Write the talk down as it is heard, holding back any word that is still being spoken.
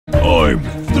I'm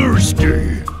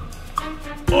thirsty.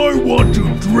 I want to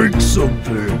drink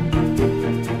something.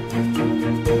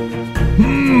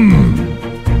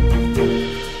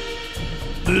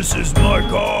 This is my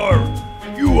car.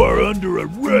 You are under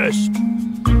arrest.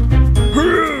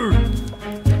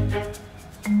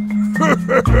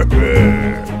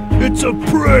 It's a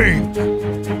prank.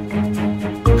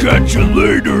 Catch you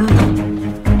later.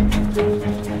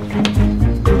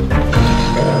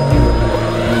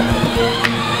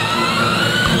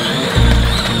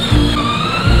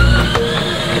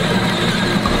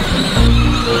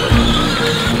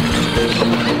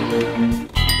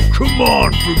 Come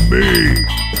on for me.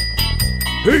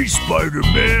 Hey,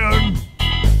 Spider-Man.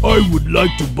 I would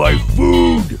like to buy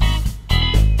food.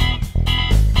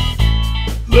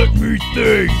 Let me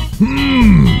think.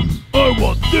 I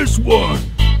want this one.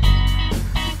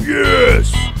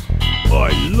 Yes,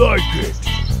 I like it.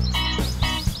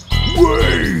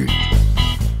 Wait.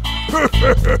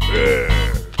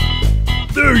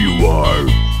 There you are.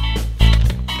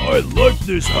 I like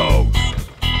this house.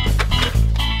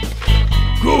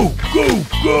 Go, go,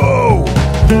 go!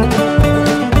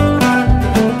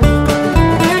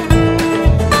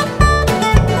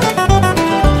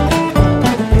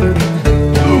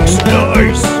 Looks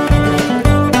nice.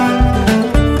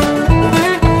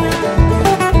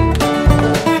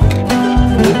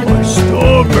 Oh, my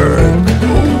stomach.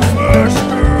 Go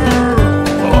faster.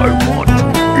 I want to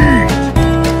eat.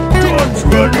 Time's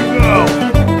running out.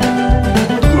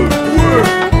 Good work.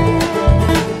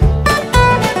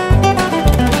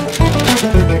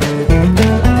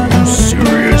 You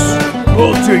serious?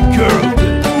 I'll take care of it.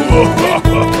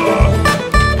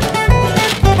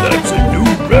 That's a new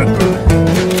record.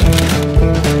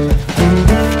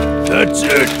 That's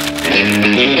it.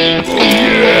 Oh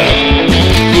yeah.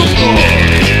 Come on.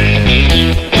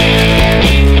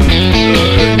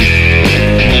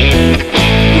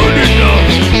 Good enough.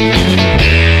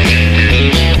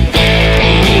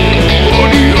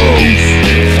 Adios.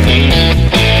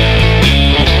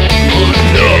 Good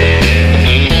enough.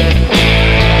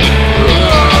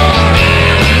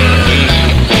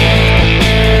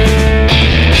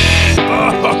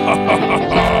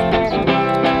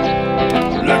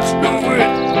 Let's do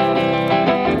it.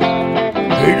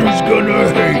 Haters gonna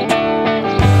hate.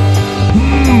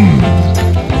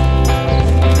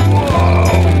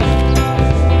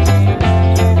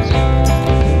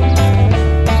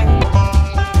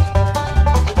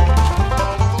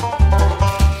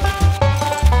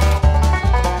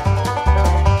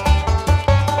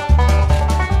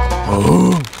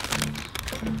 Wow.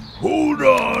 Hold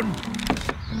on.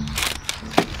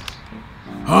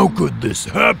 How could this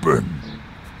happen?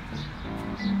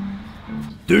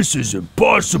 This is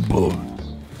impossible.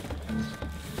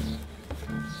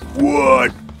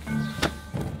 What?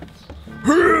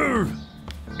 Here!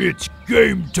 It's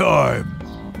game time.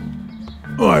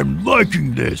 I'm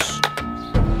liking this.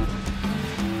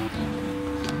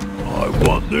 I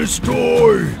want this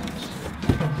toy.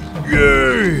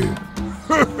 Yay!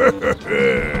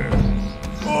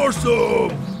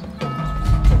 Awesome!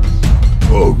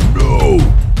 Oh no!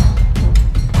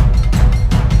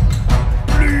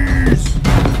 Please!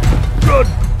 Run!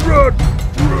 Run!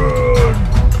 Run!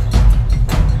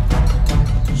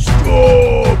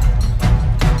 Stop!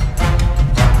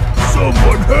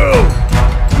 Someone help!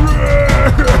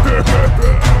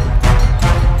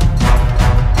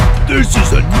 This is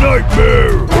a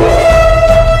nightmare!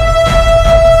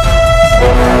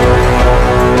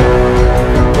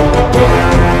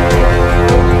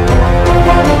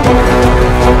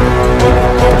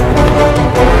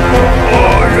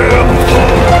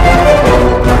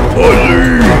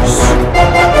 Police!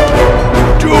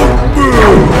 Don't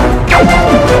move!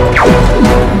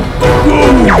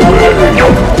 Go away!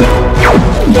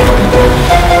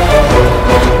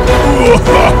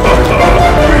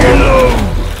 Reload!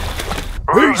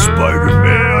 Hey,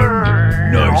 Spider-Man!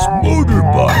 Nice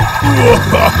motorbike!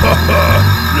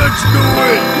 Let's do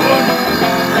it! 1,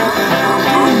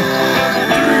 2,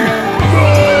 3, go!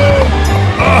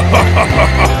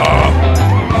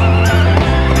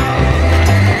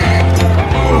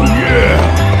 Oh yeah!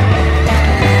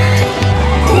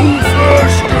 Go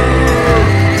faster!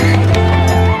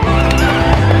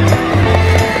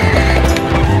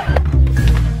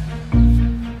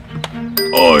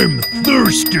 I'm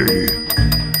thirsty!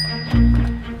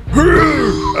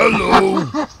 Hello!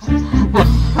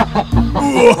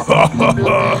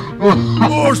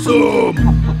 Awesome!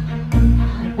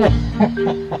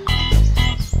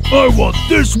 I want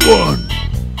this one!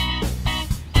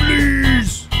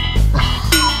 Please!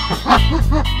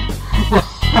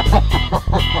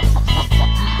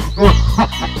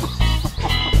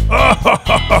 Are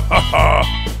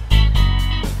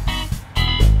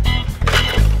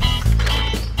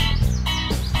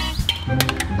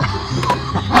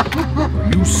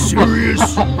you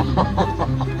serious?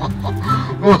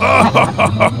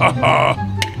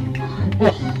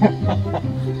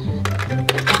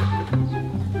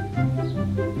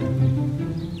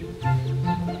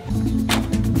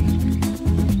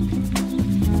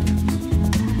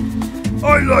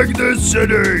 I like this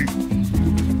city!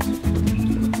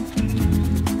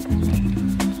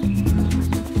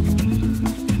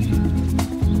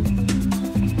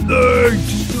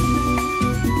 Thanks!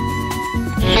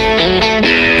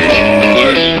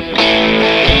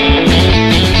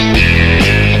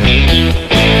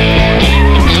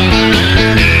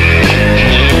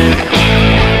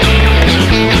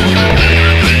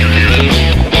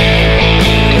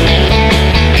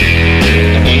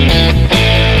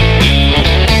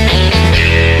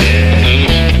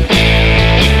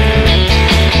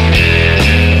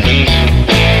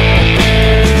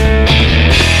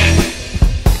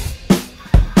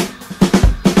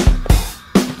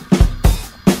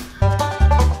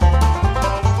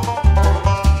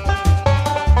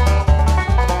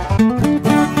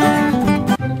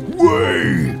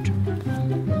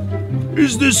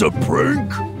 Is this a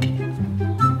prank?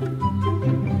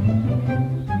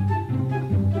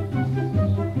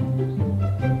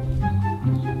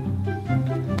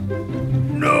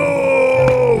 No!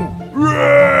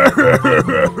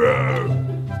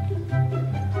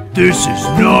 This is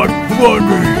not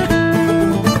funny!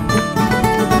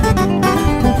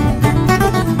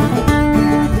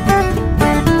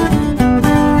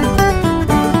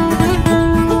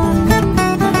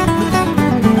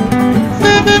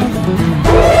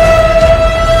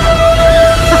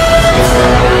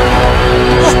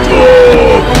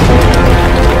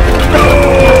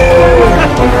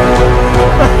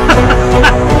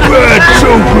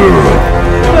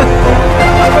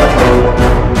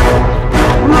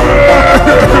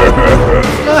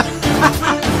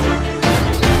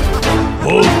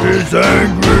 Hulk is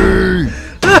angry!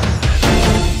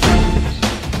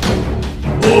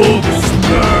 Hulk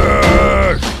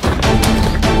smash!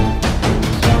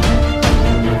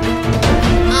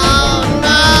 Oh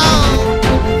no!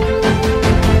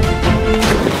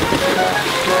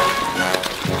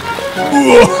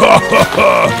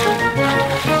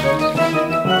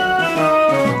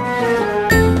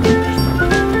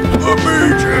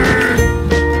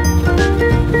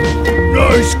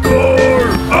 Nice car!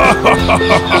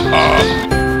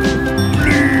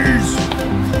 Please!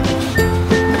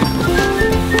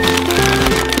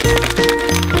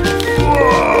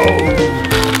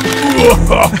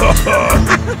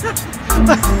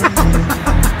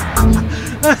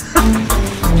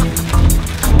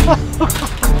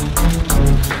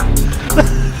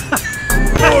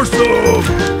 Awesome!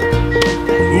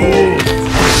 Cool!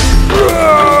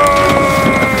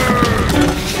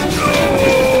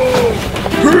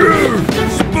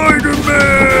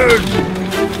 Spider-Man!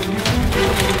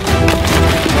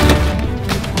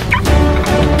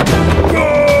 Go!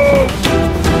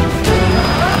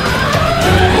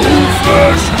 Move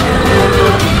faster!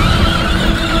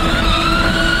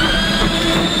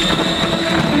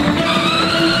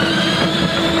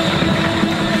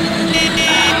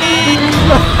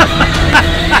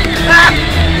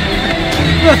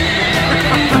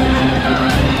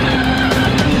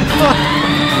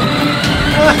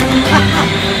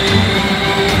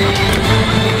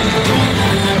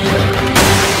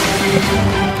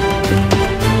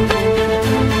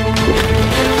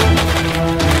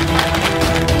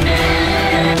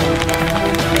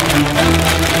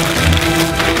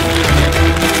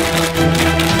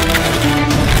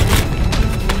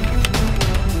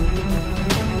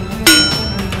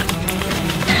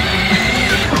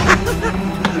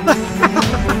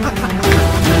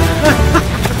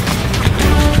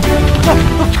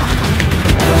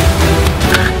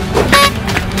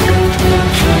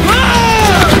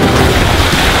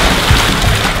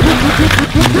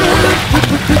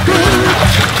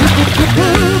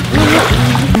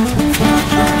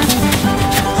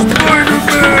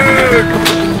 Spider-Man!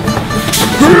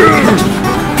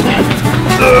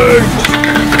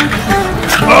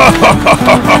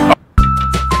 Thanks!